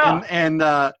old. Yeah. And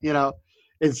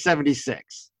in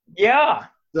 76. Yeah.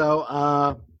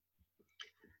 So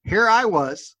here I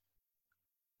was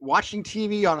watching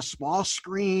TV on a small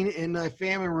screen in my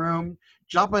family room,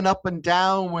 jumping up and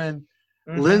down when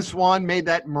Lynn Swann made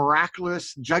that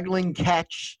miraculous juggling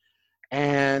catch.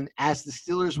 And as the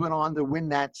Steelers went on to win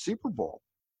that Super Bowl,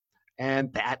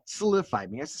 and that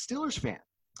solidified me as a Steelers fan.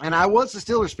 And I was a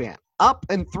Steelers fan up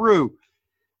and through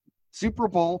Super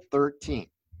Bowl 13.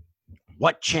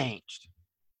 What changed?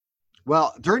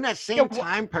 Well, during that same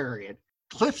time period,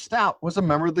 Cliff Stout was a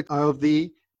member of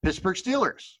the Pittsburgh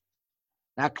Steelers.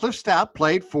 Now, Cliff Stout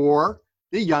played for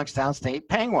the Youngstown State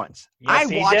Penguins.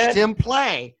 Yes, I watched him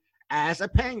play as a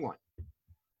Penguin.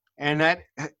 And that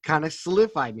kind of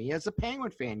solidified me as a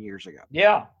Penguin fan years ago.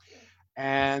 Yeah.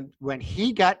 And when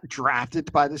he got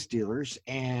drafted by the Steelers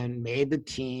and made the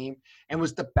team and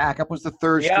was the backup, was the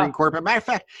third string quarterback. Matter of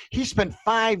fact, he spent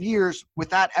 5 years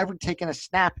without ever taking a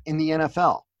snap in the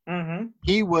NFL.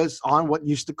 He was on what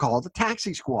used to call the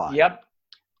taxi squad. Yep.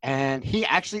 And he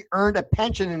actually earned a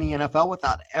pension in the NFL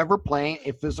without ever playing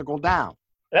a physical down.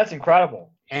 That's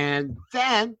incredible. And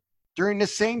then during the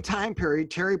same time period,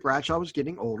 Terry Bradshaw was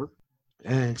getting older.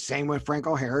 And same with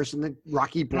Franco Harris and the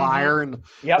Rocky Bleier and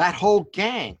that whole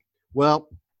gang. Well,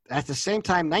 at the same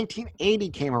time, 1980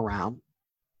 came around.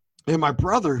 And my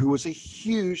brother, who was a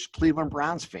huge Cleveland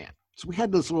Browns fan. So we had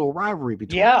this little rivalry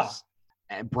between us.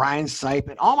 And Brian Sipe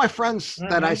and all my friends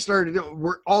that I started,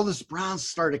 all this Browns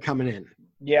started coming in.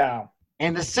 Yeah.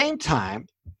 And at the same time,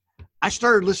 I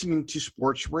started listening to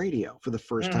sports radio for the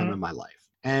first time in my life.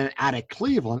 And out of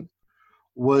Cleveland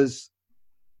was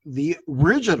the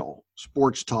original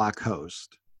sports talk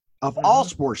host of all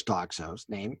sports talk hosts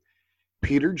named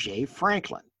Peter J.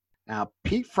 Franklin. Now,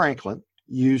 Pete Franklin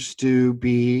used to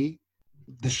be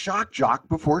the shock jock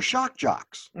before shock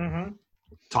jocks.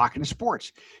 Talking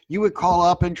sports. You would call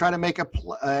up and try to make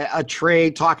a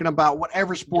trade talking about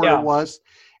whatever sport it was,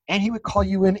 and he would call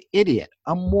you an idiot,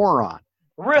 a moron.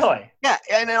 Really? Yeah,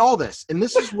 and all this. And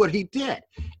this is what he did.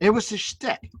 It was his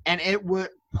shtick, and it went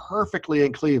perfectly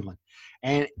in Cleveland.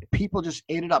 And people just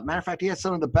ate it up. Matter of fact, he had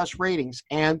some of the best ratings,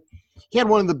 and he had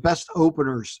one of the best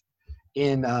openers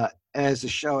in as a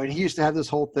show. And he used to have this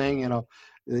whole thing,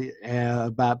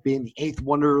 about being the eighth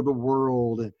wonder of the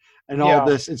world and all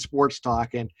this in sports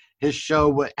talk. And his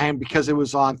show, and because it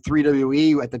was on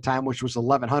 3WE at the time, which was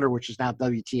 1100, which is now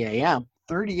WTAM,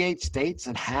 38 states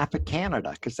and half of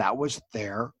Canada, because that was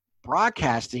their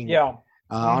broadcasting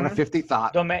on a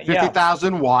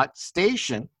 50,000 watt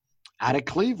station out of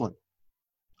Cleveland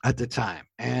at the time.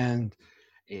 And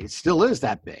it still is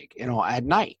that big, at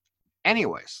night.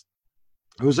 Anyways,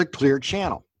 it was a clear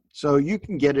channel. So you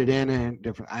can get it in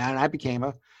different, and I became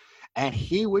and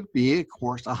he would be, of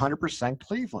course, 100%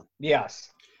 Cleveland. Yes.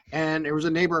 And there was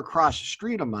a neighbor across the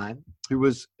street of mine who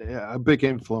was a big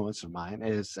influence of mine.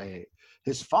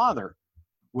 His father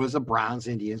was a Browns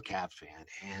Indians Cavs fan,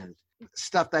 and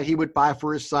stuff that he would buy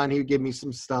for his son, he would give me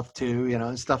some stuff too,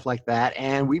 and stuff like that.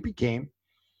 And we became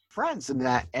friends in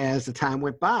that as the time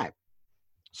went by.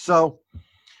 So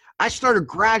I started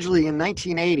gradually in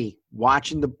 1980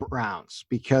 watching the Browns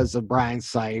because of Brian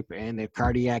Sipe and the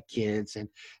Cardiac Kids, and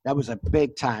that was a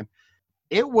big time.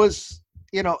 It was,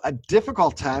 a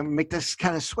difficult time to make this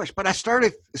kind of switch, but I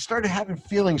started having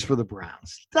feelings for the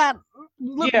Browns. That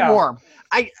warm.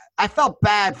 I felt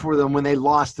bad for them when they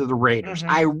lost to the Raiders.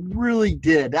 I really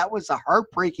did. That was a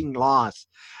heartbreaking loss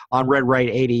on Red Right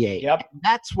 88. Yep. And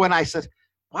that's when I said,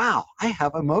 wow, I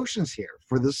have emotions here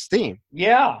for this team.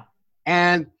 Yeah.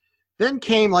 And then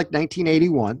came like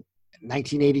 1981,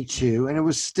 1982, and it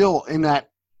was still in that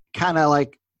kind of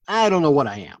like, I don't know what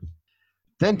I am.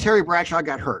 Then Terry Bradshaw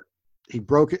got hurt. He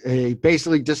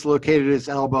basically dislocated his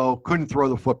elbow, couldn't throw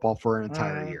the football for an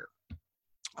entire year.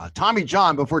 Tommy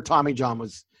John, before Tommy John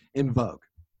was in vogue,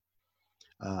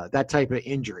 that type of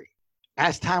injury.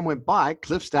 As time went by,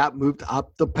 Cliff Stout moved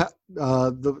up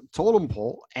the totem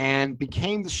pole and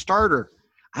became the starter.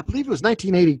 I believe it was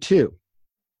 1982.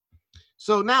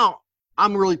 So now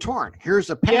I'm really torn. Here's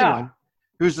a Penguin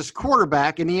who's this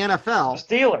quarterback in the NFL.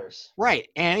 The Steelers. Right.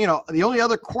 And, the only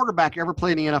other quarterback ever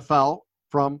played in the NFL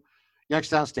from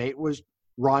Youngstown State was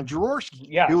Ron Jaworski,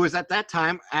 Yes. who was at that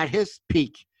time at his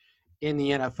peak in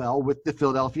the NFL with the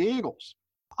Philadelphia Eagles.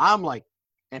 I'm like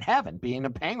in heaven being a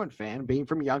Penguin fan, being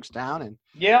from Youngstown and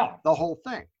the whole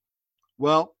thing.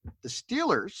 Well, the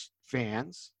Steelers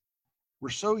fans were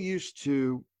so used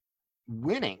to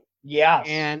winning. Yeah.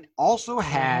 And also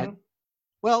had,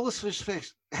 let's just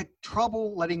face, had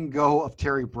trouble letting go of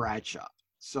Terry Bradshaw.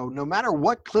 So no matter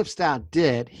what Cliffstown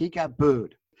did, he got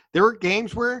booed. There were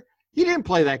games where he didn't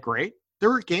play that great. There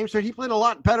were games where he played a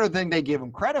lot better than they gave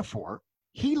him credit for.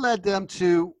 He led them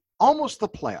to almost the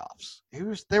playoffs.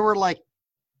 They were like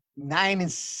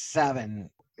 9-7.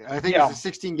 I think it was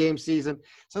a 16-game season.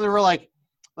 So they were like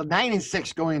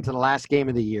 9-6 going into the last game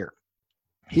of the year.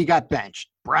 He got benched.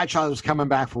 Bradshaw was coming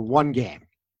back for one game.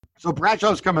 So Bradshaw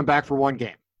was coming back for one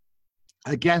game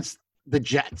against the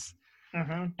Jets.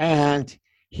 And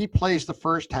he plays the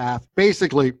first half,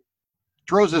 basically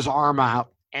throws his arm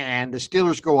out, and the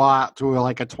Steelers go out to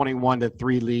like a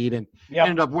 21-3 lead and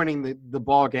ended up winning the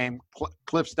ball game.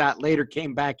 Cliffstown later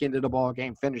came back into the ball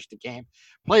game, finished the game,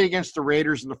 played against the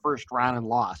Raiders in the first round and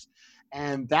lost.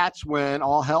 And that's when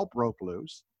all hell broke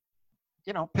loose.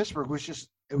 Pittsburgh was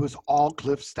it was all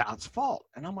Cliffstown's fault.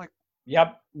 And I'm like,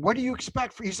 what do you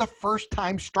expect? He's a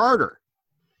first-time starter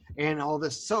and all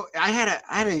this. So I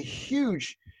had a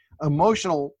huge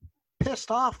emotional,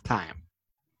 pissed off time.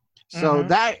 So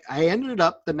that I ended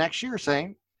up the next year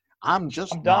saying, I'm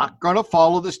not going to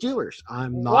follow the Steelers.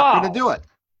 I'm not going to do it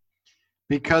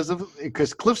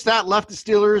because Cliffstown left the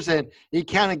Steelers and he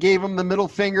kind of gave him the middle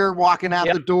finger walking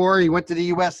out the door. He went to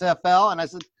the USFL and I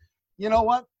said, you know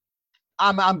what?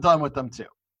 I'm done with them too.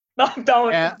 I'm done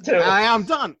with them too. I'm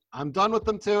done. I'm done with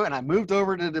them too. And I moved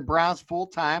over to the Browns full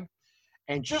time,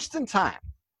 and just in time.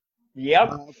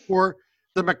 For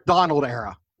the McDonald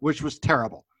era, which was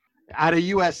terrible. Out of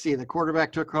USC, the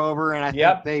quarterback took over, and I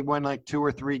think they won like 2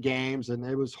 or 3 games, and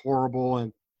it was horrible.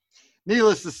 And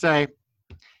needless to say,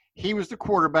 he was the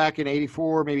quarterback in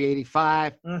 84, maybe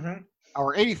 85,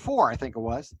 or 84, I think it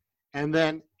was. And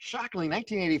then, shockingly,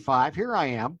 1985, here I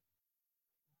am,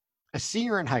 a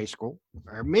senior in high school.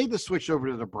 I made the switch over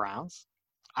to the Browns.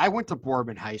 I went to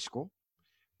Boardman High School.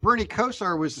 Bernie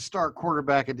Kosar was the star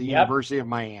quarterback at the University of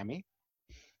Miami.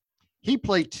 He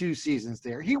played 2 seasons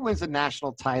there. He wins a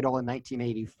national title in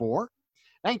 1984.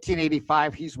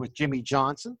 1985, he's with Jimmy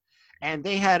Johnson. And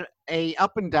they had a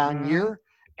up and down year,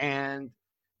 and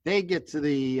they get to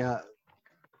the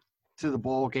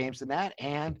bowl games and that.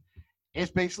 And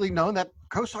it's basically known that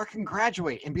Kosar can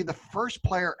graduate and be the first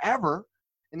player ever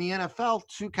in the NFL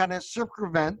to kind of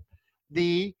circumvent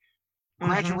the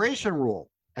graduation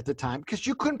rule at the time, because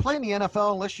you couldn't play in the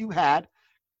NFL unless you had,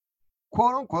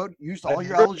 quote unquote, used all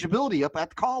your eligibility up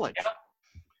at college.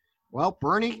 Well,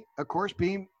 Bernie, of course,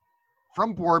 being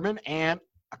from Boardman and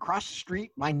across the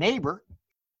street, my neighbor,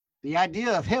 the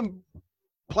idea of him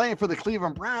playing for the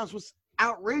Cleveland Browns was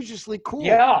outrageously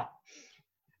cool.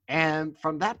 And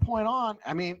from that point on,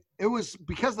 I mean, it was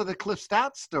because of the Cliff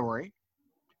Stout story.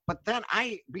 But then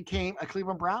I became a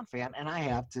Cleveland Brown fan, and I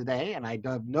have today, and I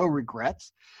have no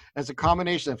regrets, as a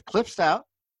combination of Cliff Stout,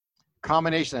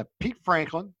 combination of Pete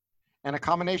Franklin, and a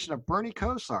combination of Bernie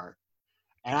Kosar.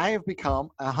 And I have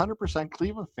become a 100%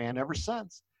 Cleveland fan ever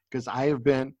since, because I have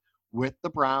been with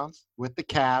the Browns, with the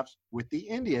Cavs, with the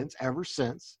Indians ever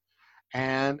since,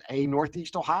 and a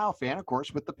Northeast Ohio fan, of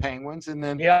course, with the Penguins, and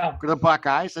then the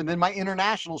Buckeyes, and then my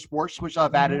international sports, which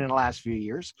I've added in the last few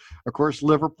years, of course,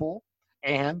 Liverpool,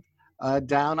 and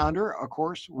down under, of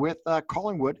course, with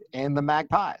Collingwood and the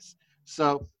Magpies.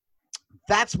 So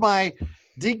that's my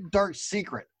deep, dark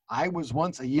secret. I was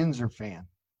once a Yinzer fan.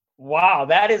 Wow,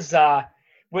 that is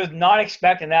was not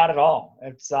expecting that at all.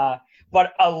 It's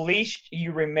but at least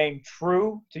you remain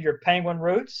true to your Penguin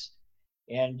roots,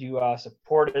 and you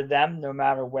supported them no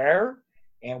matter where.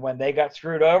 And when they got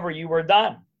screwed over, you were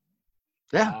done.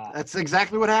 Yeah, that's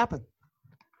exactly what happened.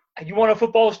 You want a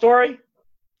football story?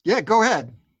 Yeah, go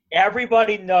ahead.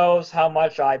 Everybody knows how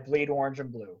much I bleed orange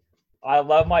and blue. I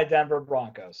love my Denver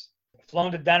Broncos. I've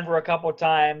flown to Denver a couple of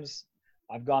times.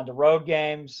 I've gone to road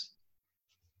games.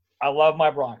 I love my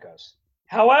Broncos.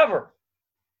 However,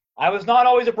 I was not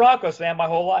always a Broncos fan my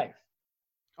whole life.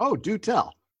 Oh, do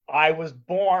tell. I was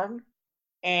born,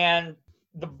 and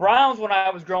the Browns, when I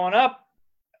was growing up,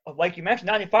 like you mentioned,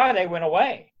 95, they went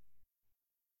away.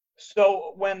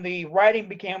 So when the writing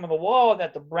became on the wall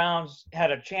that the Browns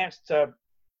had a chance to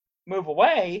move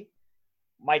away,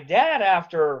 my dad,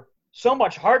 after so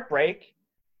much heartbreak,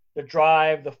 the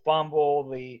drive, the fumble,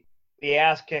 the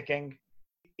ass kicking,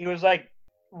 he was like,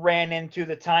 ran into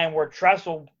the time where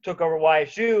Tressel took over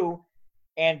YSU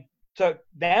and took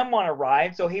them on a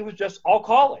ride. So he was just all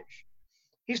college.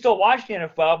 He still watched the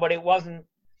NFL, but it wasn't.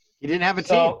 He didn't have a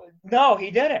team. No,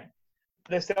 he didn't.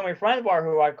 The Stanley friend bar,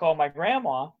 who I call my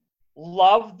grandma,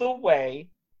 loved the way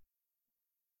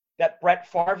that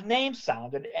Brett Favre's name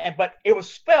sounded, but it was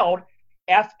spelled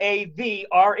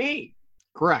Favre.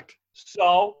 Correct.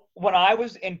 So when I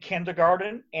was in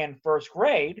kindergarten and first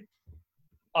grade,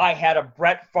 I had a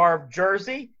Brett Favre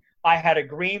jersey. I had a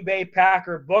Green Bay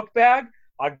Packer book bag,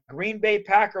 a Green Bay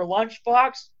Packer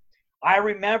lunchbox. I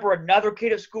remember another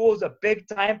kid at school was a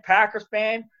big-time Packers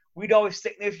fan. We'd always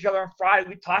sit next to each other on Friday.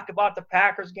 We'd talk about the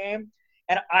Packers game.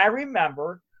 And I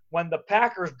remember when the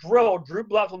Packers drilled Drew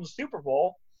Bledsoe in the Super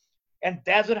Bowl and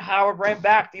Desmond Howard ran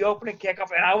back the opening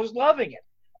kickoff, and I was loving it.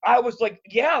 I was like,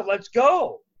 yeah, let's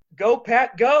go. Go,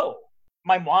 Pat, go.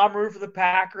 My mom rooted for the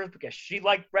Packers because she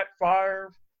liked Brett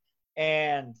Favre.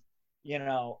 And,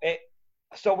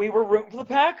 so we were rooting for the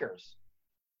Packers.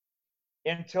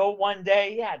 Until one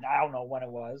day, I don't know when it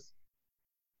was,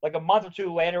 like a month or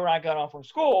two later when I got home from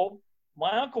school,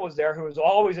 my uncle was there who was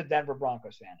always a Denver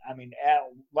Broncos fan. I mean,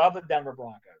 love the Denver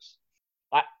Broncos.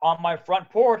 On my front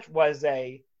porch was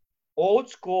a old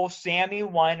school Sammy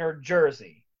Weiner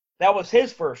jersey. That was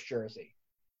his first jersey.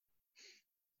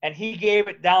 And he gave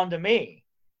it down to me.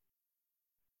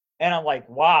 And I'm like,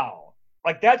 wow,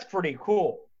 like that's pretty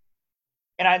cool.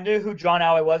 And I knew who John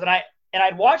Elway was, and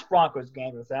I'd watched Broncos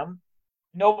games with him.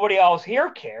 Nobody else here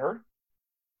cared.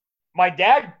 My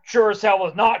dad sure as hell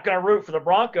was not going to root for the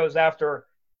Broncos after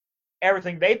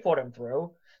everything they put him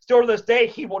through. Still to this day,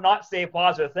 he will not say a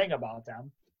positive thing about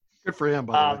them. Good for him,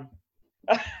 by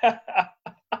the way.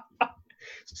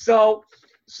 So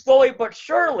slowly but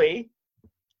surely,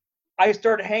 I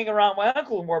started hanging around my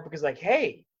uncle more because, like,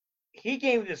 hey, he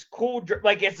gave me this cool,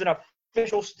 like it's an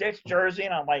official Stitch jersey,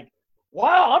 and I'm like,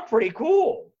 wow, I'm pretty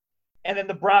cool. And then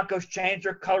the Broncos changed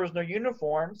their colors and their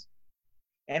uniforms.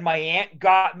 And my aunt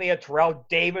got me a Terrell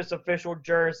Davis official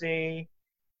jersey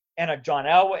and a John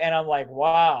Elway. And I'm like,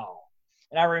 wow.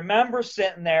 And I remember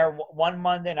sitting there one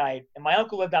Monday night, and my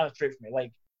uncle lived down the street from me,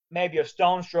 like maybe a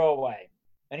stone's throw away.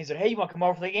 And he said, hey, you want to come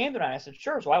over for the game tonight? I said,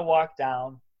 sure. So I walked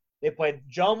down. They played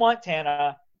Joe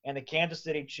Montana and the Kansas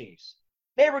City Chiefs.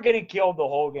 They were getting killed the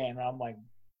whole game. And I'm like,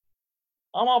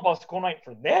 I'm all about school night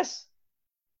for this?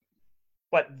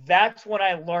 But that's when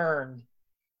I learned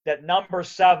that number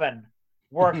 7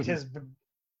 worked his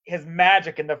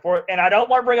magic in the fourth. And I don't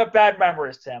want to bring up bad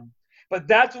memories, Tim, but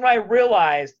that's when I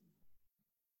realized,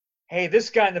 hey, this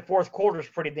guy in the fourth quarter is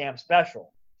pretty damn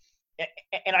special.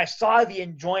 And I saw the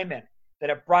enjoyment that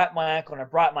it brought my uncle and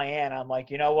it brought my aunt. I'm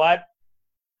like, you know what?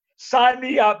 Sign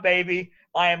me up, baby.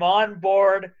 I am on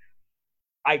board.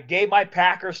 I gave my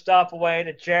Packer stuff away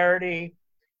to charity.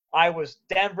 I was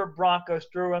Denver Broncos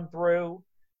through and through.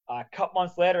 A couple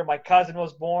months later, my cousin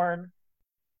was born.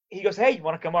 He goes, hey, you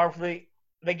want to come over for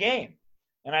the game?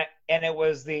 And it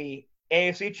was the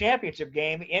AFC Championship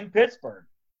game in Pittsburgh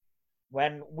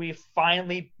when we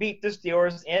finally beat the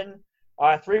Steelers in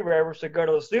Three Rivers to go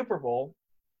to the Super Bowl.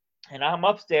 And I'm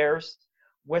upstairs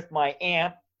with my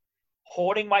aunt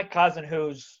holding my cousin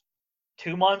who's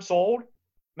 2 months old,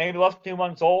 maybe less than 2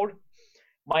 months old.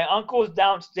 My uncle is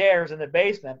downstairs in the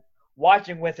basement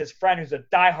watching with his friend who's a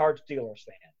diehard Steelers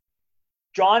fan.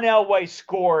 John Elway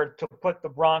scored to put the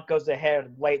Broncos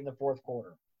ahead late in the fourth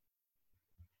quarter.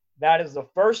 That is the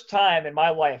first time in my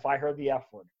life I heard the F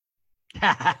word.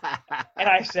 And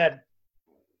I said,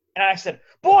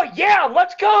 boy, yeah,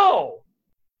 let's go.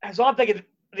 And so I'm thinking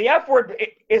the F word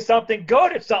is something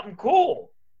good. It's something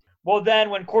cool. Well, then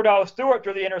when Cordell Stewart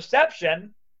threw the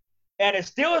interception and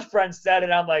his Steelers friend said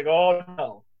it, I'm like, oh,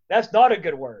 no, that's not a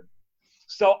good word.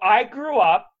 So I grew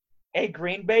up a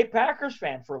Green Bay Packers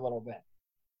fan for a little bit.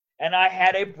 And I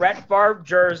had a Brett Favre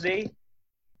jersey,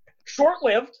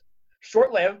 short-lived.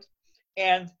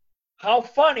 And how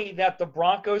funny that the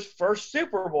Broncos' first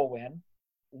Super Bowl win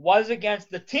was against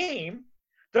the team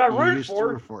that I rooted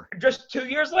for just 2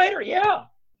 years later. Yeah.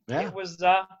 It was,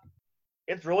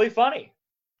 it's really funny.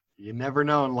 You never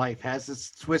know in life. Has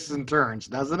its twists and turns,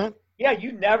 doesn't it? Yeah,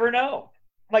 you never know.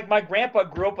 Like my grandpa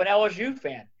grew up an LSU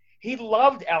fan. He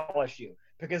loved LSU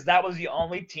because that was the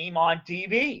only team on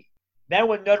TV. Then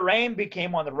when Notre Dame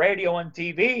became on the radio and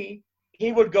TV,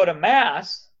 he would go to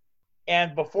Mass,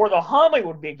 and before the homily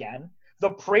would begin, the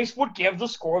priest would give the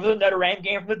score of the Notre Dame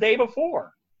game from the day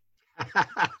before.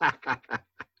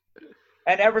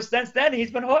 And ever since then,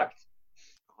 he's been hooked.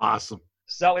 Awesome.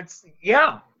 So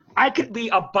I could be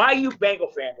a Bayou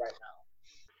Bengal fan right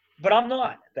now, but I'm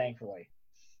not, thankfully.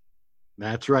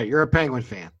 That's right. You're a Penguin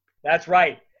fan. That's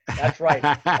right. That's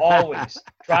right. Always.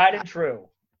 Tried and true.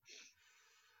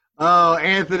 Oh,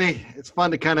 Anthony, it's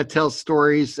fun to kind of tell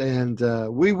stories, and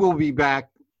we will be back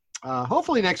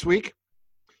hopefully next week.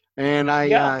 And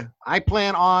I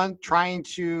plan on trying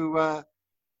to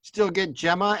still get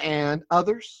Gemma and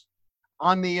others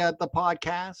on the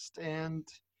podcast. And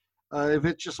if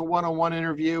it's just a one-on-one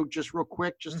interview, just real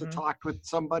quick, just to talk with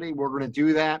somebody, we're going to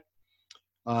do that.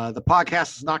 The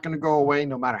podcast is not going to go away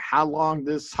no matter how long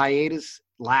this hiatus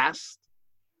lasts.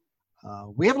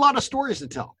 We have a lot of stories to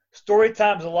tell. Story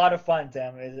time's a lot of fun,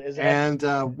 Tim. Isn't it?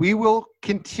 And we will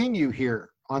continue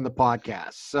here on the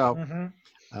podcast. So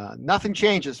nothing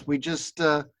changes. We just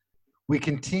we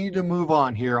continue to move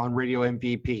on here on Radio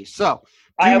MVP. So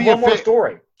I have one more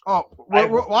story. Oh,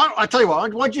 well, I'll tell you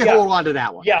what. Why don't you hold on to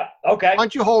that one? Yeah, okay. Why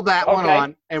don't you hold that one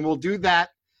on, and we'll do that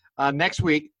next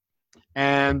week.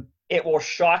 And it will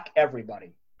shock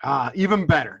everybody. Even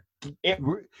better.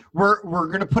 We're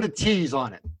going to put a tease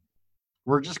on it.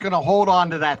 We're just going to hold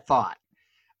on to that thought.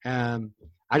 I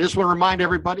just want to remind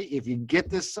everybody, if you get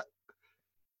this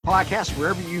podcast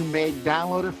wherever you may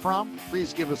download it from,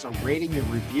 please give us a rating and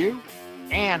review,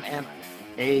 and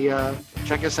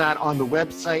check us out on the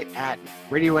website at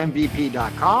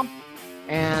radiomvp.com.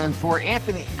 And for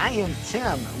Anthony, I am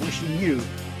Tim, wishing you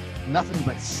nothing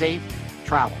but safe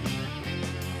travel.